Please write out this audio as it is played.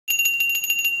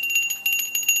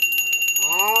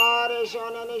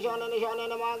শোনেন শোনেন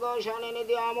শোনেন মাগো শোনেন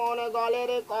দিয়া মন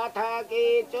গলের কথা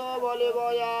কিছু বলিব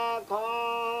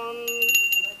এখন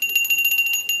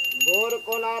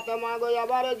গোরকনাথ মাগো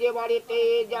আবার যে বাড়িতে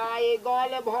যাই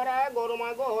গল ভরা গরু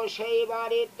মাগো সেই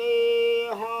বাড়িতে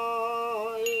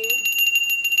হয়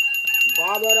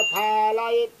গোবর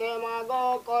ফেলাইতে মাগো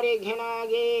করে ঘৃণা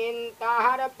গিন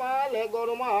তাহার পালে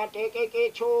গরু মাঠেকে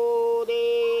কিছু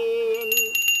দিন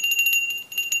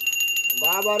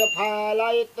গোবর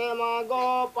ফেলাইতে মাগো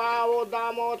পাও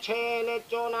দাম ছেন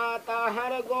চোনা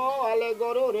তাহার গোয়ালে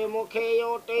গরুর মুখে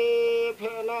ওঠে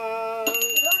ফেনা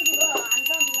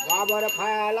গোবর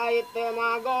ফেলাইতে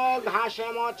মাগো ঘাসে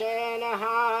মচেন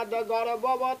হাত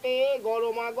গর্ভবতী গরু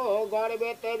মাগো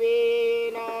গর্বেতে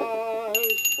বিনাশ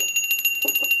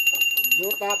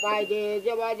জুতা পাই যে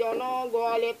যেবাজন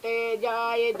গোয়ালেতে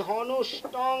যায় ধনুষ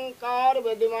টঙ্কার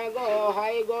বেদি মাগো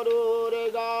হয় গরুর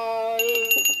গায়ে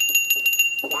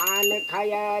পান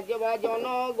খায়া যেবাজন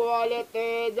গোয়ালেতে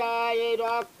যায়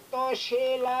রক্ত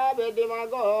শিলা বেদি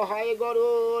মাগো হয়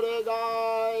গরুর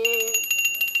গায়ে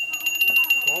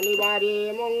শনিবারে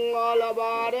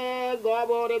মঙ্গলবারে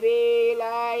গোবর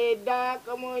বিলায় ডাক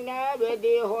ময়না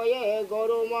বেদি হয়ে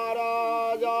গরু মারা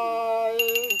যায়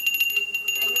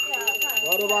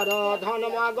গরুবার ধন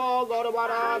মাগো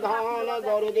গরুবার ধন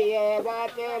গরু দিয়ে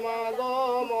বাঁচে মাগো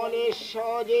মনুষ্য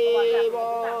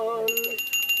জীবন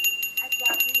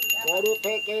গরু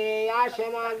থেকে আসে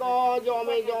মাগো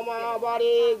জমি জমা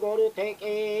বাড়ি গরু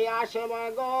থেকে আসে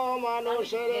মাগো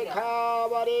মানুষের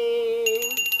খাবারে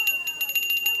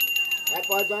এ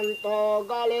পর্যন্ত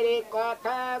গালের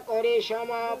কথা করে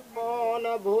সমাপন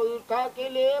ভুল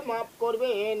থাকিলে মাফ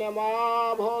করবেন মা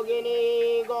ভগিনী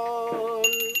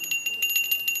গণ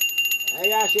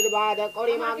এই আশীর্বাদ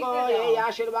করি মাগো এই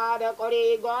আশীর্বাদ করি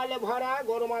গল ভরা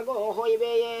গরু মাগো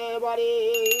হইবে এবারে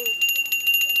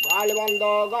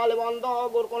গল বন্ধ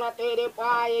গুরকোনাথের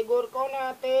পায়ে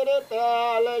গুরকোনাথের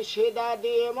তেল সিদা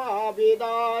দিয়ে মা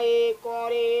বিদায়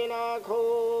করে না খো।